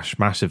Schumacher crashed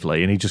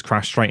massively and he just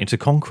crashed straight into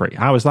concrete.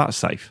 How is that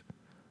safe?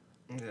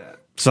 Yeah.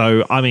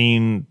 So, I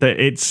mean,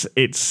 it's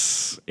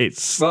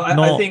well,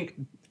 not,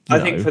 I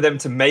think for them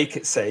to make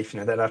it safe,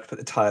 you know, they'd have to put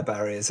the tyre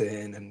barriers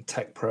in and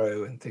Tech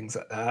Pro and things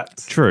like that.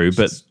 True,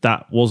 but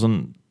that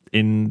wasn't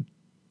in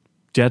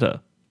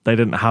Jeddah. They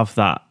didn't have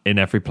that in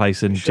every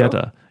place in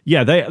Jeddah.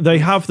 Yeah, they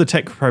have the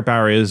Tech Pro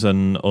barriers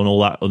and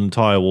all that on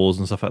tyre walls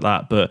and stuff like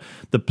that, but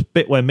the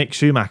bit where Mick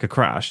Schumacher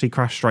crashed, he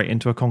crashed straight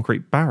into a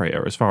concrete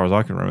barrier, as far as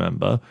I can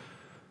remember.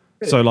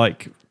 So,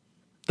 like,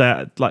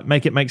 that, like,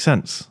 make it make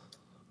sense.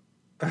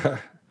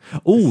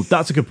 Oh,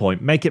 that's a good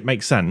point. Make it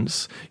make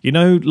sense. You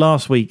know,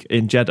 last week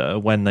in Jeddah,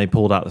 when they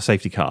pulled out the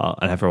safety car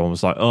and everyone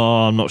was like,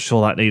 "Oh, I'm not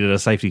sure that needed a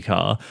safety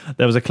car,"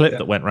 there was a clip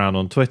that went around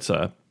on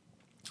Twitter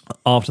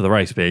after the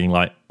race being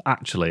like,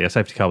 actually, a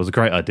safety car was a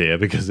great idea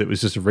because it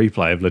was just a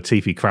replay of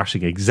Latifi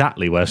crashing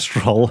exactly where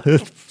Stroll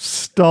had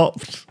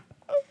stopped.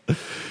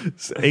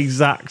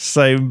 Exact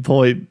same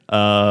point,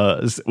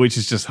 which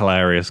is just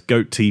hilarious.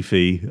 Goat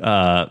Tiffy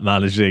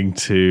managing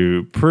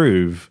to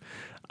prove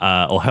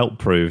or help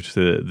prove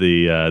that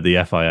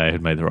the FIA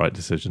had made the right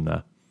decision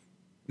there.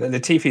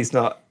 Latifi's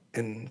not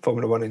in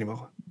Formula One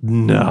anymore.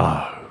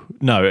 No,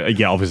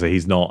 yeah, obviously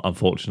he's not,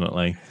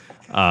 unfortunately.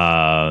 But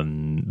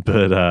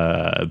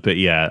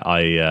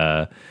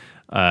yeah,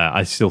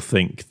 I still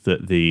think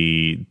that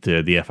the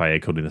FIA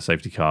calling the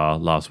safety car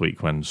last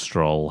week when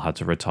Stroll had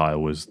to retire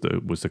was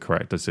the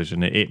correct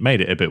decision. It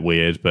made it a bit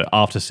weird, but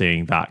after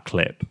seeing that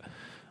clip,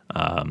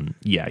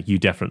 you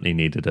definitely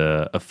needed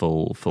a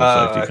full safety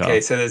car.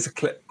 Okay, so there's a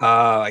clip.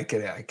 I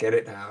get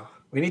it now.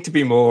 We need to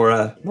be more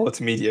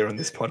multimedia on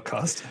this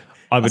podcast.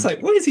 I was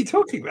like, what is he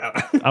talking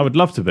about? I would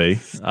love to be.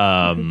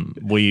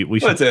 We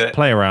should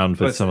play around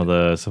with some of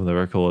the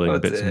recording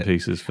bits and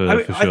pieces for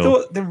sure. I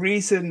thought the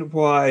reason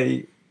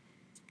why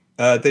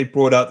they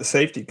brought out the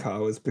safety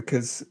car was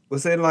because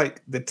was it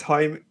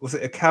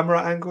a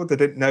camera angle? They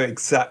didn't know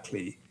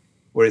exactly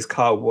where his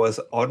car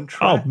was on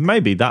track. Oh,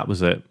 maybe that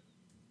was it.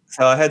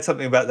 So I heard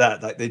something about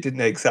that. Like they didn't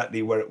know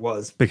exactly where it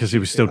was because he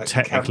was still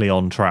technically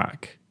on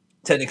track.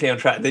 Technically on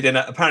track. They didn't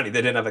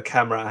have a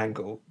camera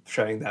angle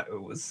showing that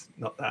it was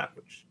not that,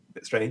 which is a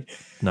bit strange.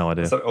 No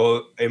idea.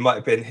 Or it might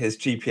have been his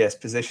GPS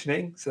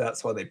positioning, so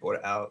that's why they brought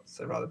it out.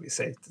 So rather be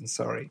safe than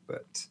sorry,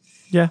 but.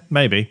 Yeah,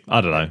 maybe. I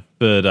don't know.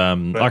 But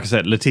like I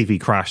said, Latifi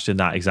crashed in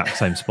that exact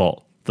same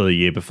spot the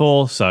year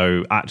before,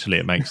 so actually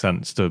it makes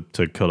sense to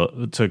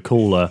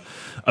call a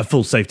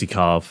full safety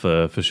car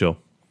for sure.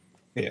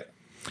 Yeah.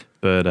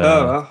 But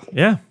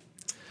yeah.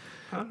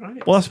 All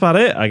right. Well, that's about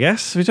it, I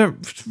guess. We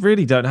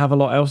don't have a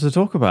lot else to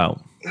talk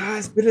about.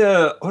 It's been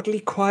an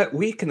oddly quiet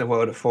week in the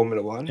world of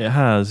Formula One. It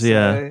has,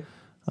 yeah.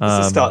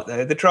 It's a start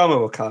there. The drama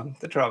will come.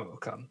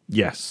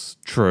 Yes,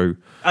 true.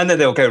 And then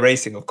they'll go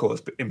racing, of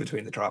course, but in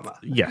between the drama.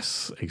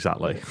 Yes,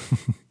 exactly.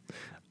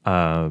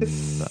 Meme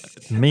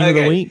of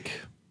the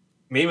week?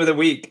 Meme of the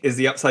week is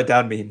the upside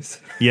down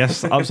memes.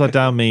 Yes, upside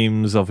down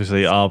memes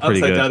obviously are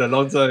pretty good.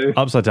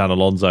 Upside down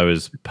Alonso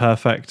is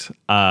perfect.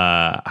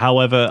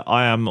 However,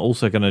 I am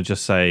also going to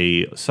just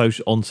say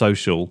on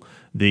social,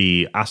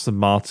 the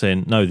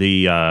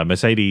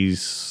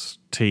Mercedes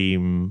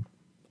team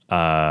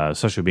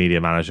social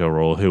media manager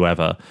or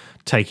whoever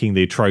taking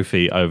the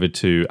trophy over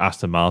to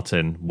Aston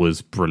Martin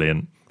was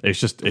brilliant. It's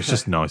just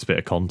a nice bit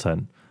of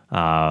content.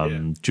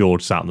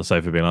 George sat on the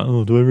sofa being like,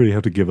 "Oh, do I really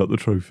have to give up the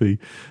trophy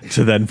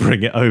to then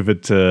bring it over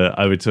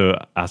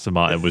to Aston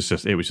Martin?" It was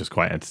just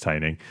quite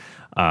entertaining.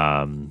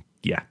 That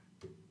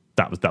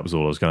was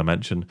all I was going to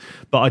mention.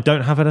 But I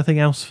don't have anything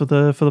else for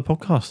the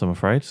podcast, I'm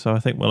afraid. So I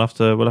think we'll have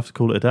to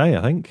call it a day.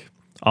 I think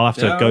I'll have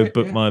to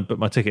book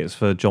my tickets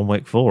for John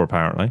Wick 4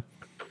 apparently.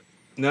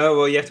 No,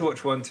 well, you have to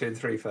watch 1, 2, and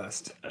 3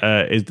 first.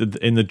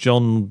 In the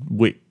John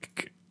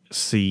Wick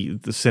the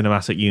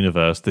cinematic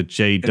universe, the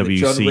JWCU,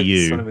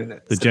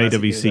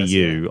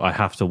 I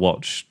have to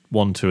watch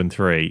 1, 2, and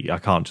 3. I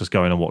can't just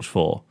go in and watch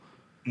 4.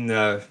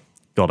 No.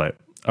 Got it.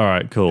 All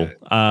right, cool.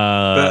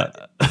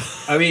 But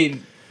I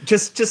mean,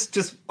 just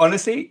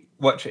honestly,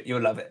 watch it.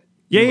 You'll love it.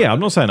 Yeah. I'm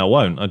not saying I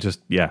won't.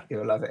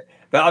 You'll love it.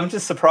 But I'm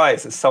just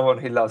surprised as someone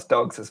who loves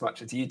dogs as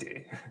much as you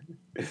do.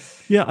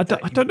 Yeah, I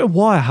don't know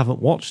why I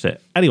haven't watched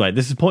it. Anyway,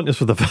 this is pointless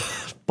for the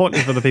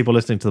people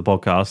listening to the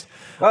podcast.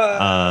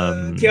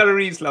 Keanu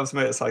Reeves loves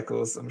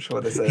motorcycles. I'm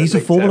sure he's a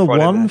Formula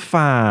One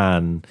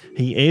fan.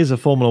 He is a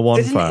Formula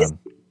One fan.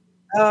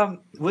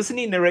 Wasn't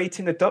he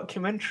narrating a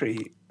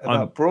documentary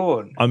about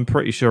Brawn? I'm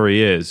pretty sure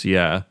he is.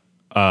 Yeah.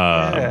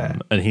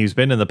 And he's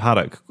been in the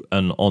paddock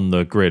and on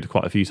the grid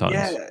quite a few times.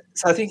 Yeah,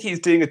 so I think he's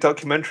doing a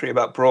documentary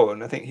about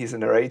Brawn. I think he's a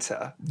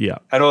narrator. Yeah.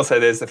 And also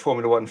there's the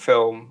Formula One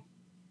film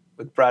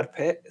with Brad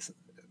Pitt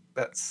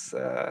that's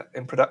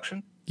in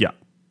production. Yeah.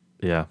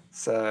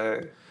 So,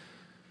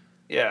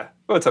 yeah,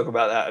 we'll talk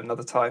about that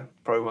another time,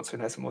 probably once we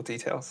know some more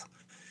details.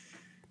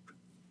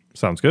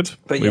 Sounds good.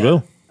 But we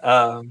will.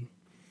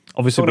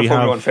 Obviously, we Formula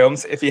have... One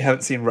films. If you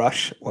haven't seen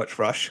Rush, watch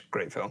Rush.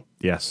 Great film.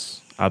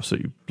 Yes,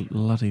 absolutely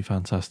bloody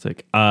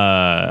fantastic.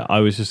 I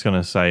was just going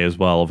to say as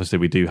well, obviously,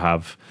 we do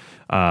have...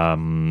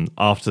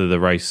 after the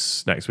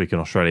race next week in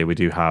Australia, we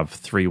do have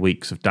 3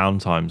 weeks of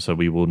downtime, so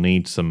we will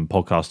need some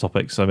podcast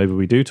topics. So maybe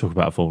we do talk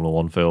about a Formula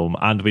One film,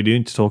 and we do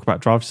need to talk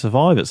about Drive to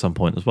Survive at some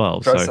point as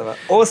well.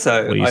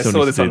 Also, I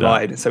saw this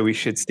online, so we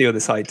should steal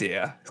this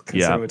idea.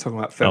 Yeah, we're talking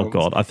about films. Oh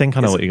God, I think I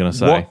know what you're going to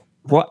say.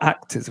 What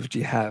actors would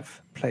you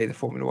have play the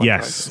Formula One?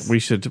 Yes, we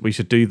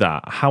should do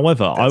that.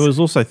 However, I was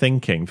also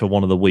thinking for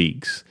one of the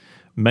weeks,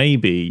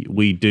 maybe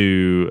we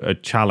do a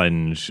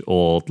challenge,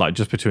 or like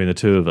just between the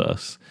two of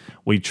us,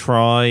 we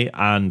try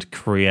and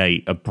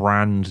create a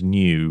brand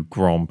new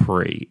Grand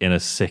Prix in a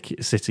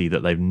city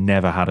that they've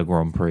never had a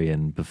Grand Prix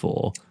in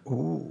before.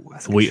 Ooh,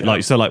 that's we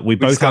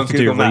both have to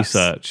do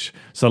research.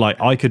 So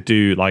like I could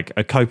do like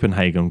a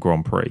Copenhagen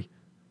Grand Prix,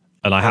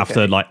 and I have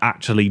to like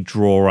actually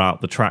draw out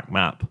the track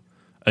map,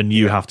 and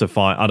you have to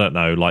find, I don't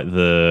know, like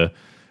the...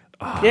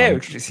 we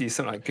could just use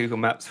something like Google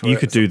Maps for You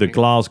could do the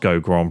Glasgow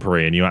Grand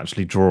Prix and you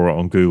actually draw it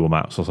on Google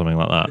Maps or something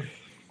like that.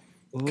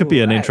 Could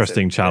be an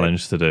interesting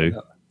challenge to do.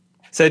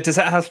 So does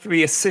that have to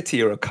be a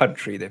city or a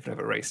country they've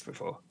never raced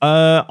before?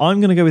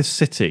 I'm going to go with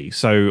city.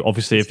 So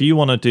obviously if you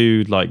want to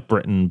do like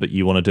Britain, but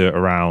you want to do it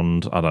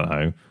around, I don't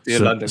know,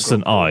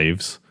 St.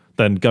 Ives,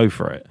 then go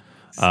for it.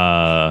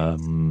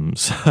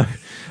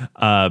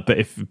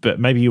 But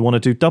maybe you want to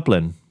do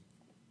Dublin.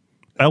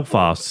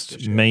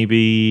 Belfast,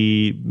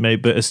 maybe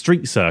a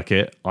street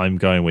circuit. I'm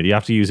going with. You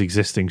have to use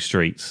existing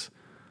streets.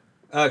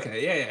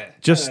 Okay, yeah.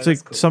 Just cool.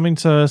 something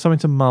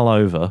to mull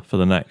over for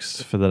the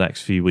next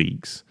few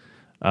weeks.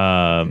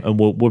 And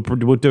we'll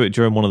do it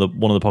during one of the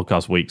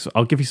podcast weeks.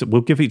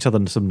 We'll give each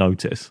other some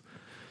notice,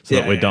 so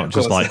that we don't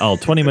just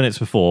 20 minutes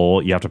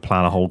before you have to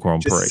plan a whole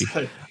Grand Prix.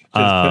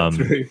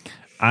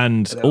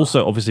 And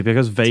also, obviously,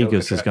 because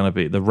Vegas is going to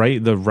be the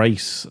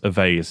race of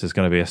Vegas is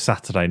going to be a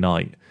Saturday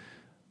night.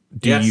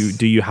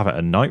 Do you have it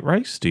a night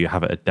race? Do you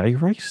have it a day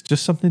race?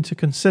 Just something to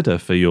consider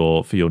for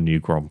your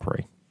new Grand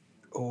Prix.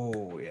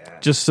 Oh yeah,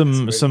 just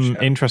some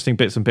interesting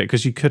bits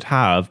because you could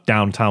have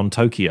downtown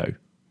Tokyo.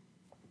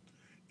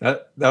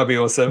 That would be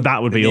awesome.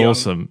 That would be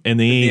awesome in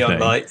the evening.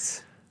 Neon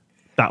lights.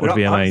 That would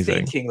be amazing.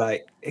 I'm thinking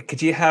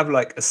could you have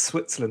a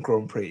Switzerland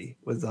Grand Prix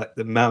with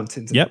the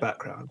mountains in the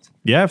background?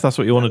 Yeah, if that's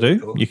what you want to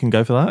do, cool. You can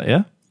go for that.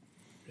 Yeah.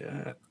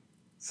 Yeah.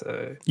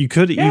 So you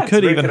could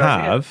even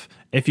have,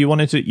 if you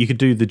wanted to, you could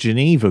do the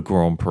Geneva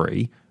Grand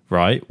Prix,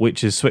 right,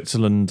 which is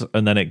Switzerland,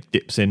 and then it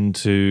dips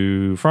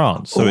into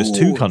France. So it's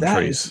two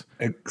countries.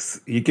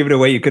 You're giving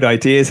away your good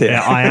ideas here.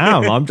 Yeah, I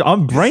am.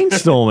 I'm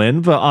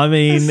brainstorming, but I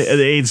mean,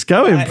 it's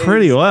going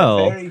pretty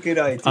well. Very good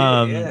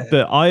idea.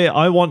 But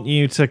I want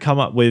you to come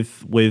up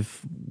with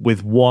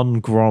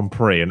one Grand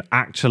Prix and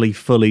actually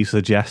fully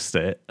suggest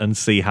it and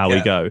see how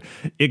we go.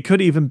 It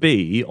could even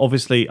be,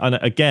 obviously, and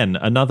again,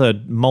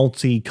 another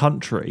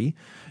multi-country.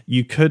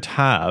 You could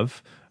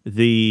have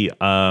the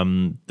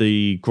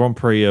Grand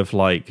Prix of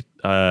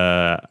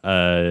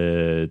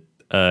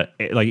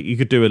you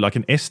could do it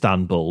in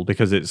Istanbul,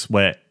 because it's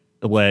where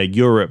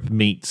Europe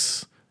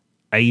meets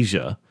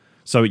Asia.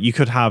 So you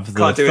could have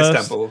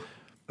Istanbul.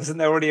 Isn't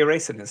there already a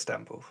race in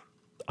Istanbul?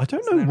 I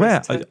don't know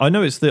where. I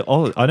know it's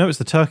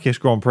the Turkish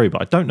Grand Prix,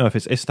 but I don't know if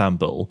it's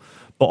Istanbul.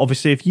 But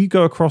obviously, if you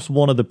go across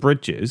one of the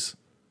bridges,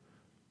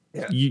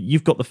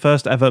 you've got the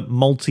first ever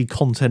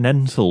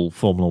multi-continental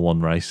Formula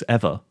One race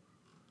ever.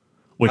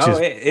 Which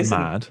is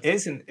mad. It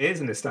is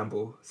in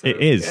Istanbul. So, it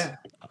is. Yeah.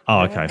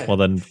 Oh, okay. Yeah. Well,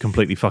 then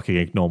completely fucking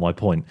ignore my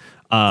point.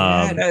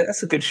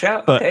 That's a good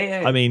shout. But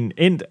I mean,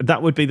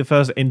 that would be the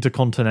first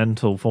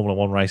intercontinental Formula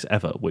One race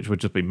ever, which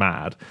would just be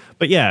mad.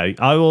 But yeah,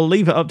 I will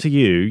leave it up to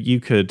you. You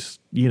could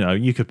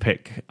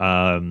pick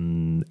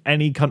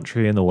any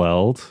country in the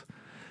world,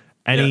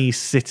 any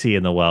city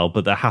in the world,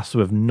 but there has to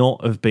have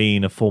not have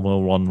been a Formula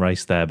One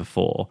race there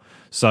before.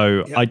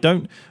 So I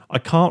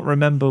can't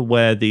remember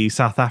where the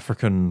South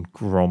African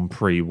Grand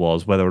Prix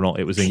was, whether or not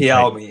it was in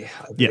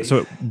Kiami.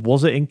 So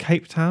was it in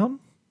Cape Town?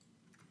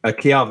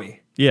 Kiami.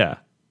 Yeah.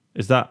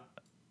 Is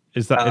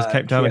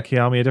Cape Town and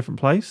Kiami a different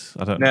place?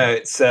 I don't know. No,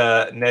 it's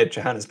near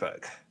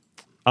Johannesburg.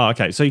 Oh,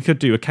 okay. So you could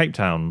do a Cape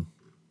Town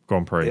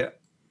Grand Prix. Yeah.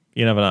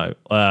 You never know.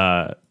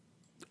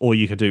 Or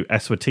you could do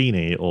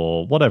Eswatini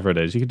or whatever it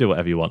is. You can do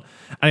whatever you want.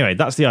 Anyway,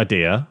 that's the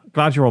idea.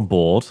 Glad you're on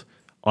board.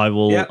 I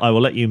will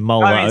let you mull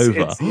that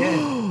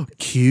over.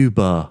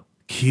 Cuba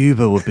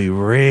would be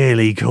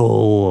really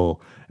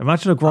cool.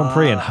 Imagine a Grand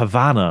Prix in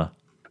Havana.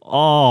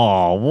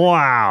 Oh,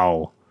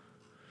 wow.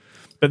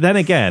 But then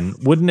again,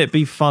 wouldn't it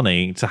be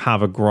funny to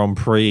have a Grand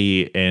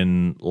Prix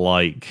in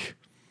I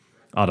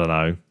don't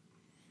know,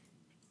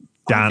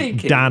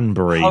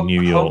 Danbury,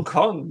 New York.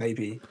 Hong Kong,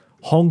 maybe.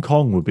 Hong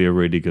Kong would be a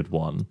really good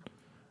one.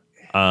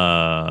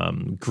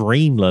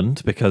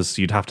 Greenland, because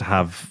you'd have to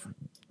have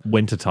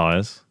winter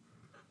tires.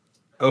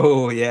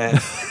 Oh, yeah.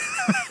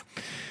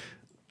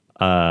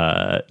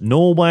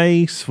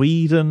 Norway,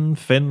 Sweden,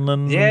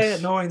 Finland. Yeah,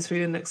 Norway and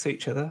Sweden next to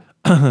each other.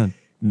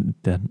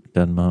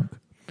 Denmark.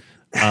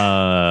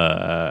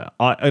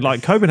 I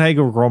like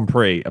Copenhagen Grand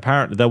Prix.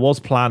 Apparently, there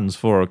was plans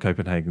for a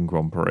Copenhagen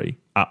Grand Prix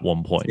at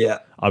one point. Yeah.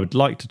 I would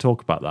like to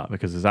talk about that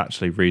because it's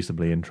actually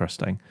reasonably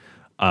interesting.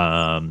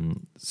 But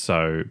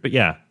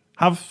yeah.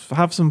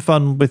 Have some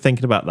fun with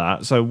thinking about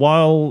that. So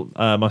while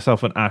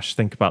myself and Ash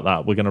think about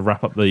that, we're going to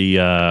wrap up the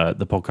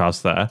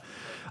podcast there.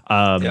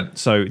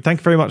 So thank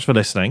you very much for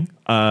listening.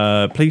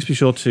 Please be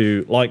sure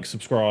to like,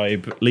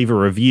 subscribe, leave a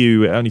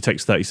review. It only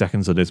takes 30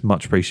 seconds and is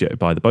much appreciated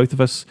by the both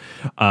of us,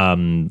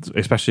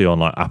 especially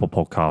on Apple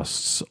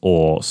Podcasts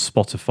or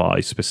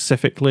Spotify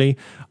specifically.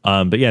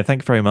 But yeah,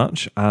 thank you very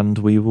much, and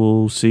we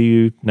will see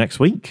you next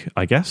week,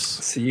 I guess.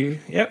 See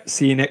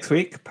you next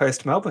week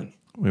post Melbourne.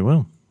 We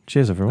will.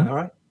 Cheers, everyone. All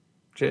right.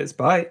 Cheers.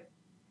 Bye.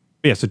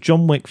 Yeah, so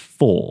John Wick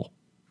 4.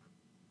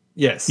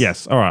 Yes.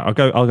 Yes. All right. I'll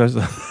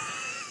go.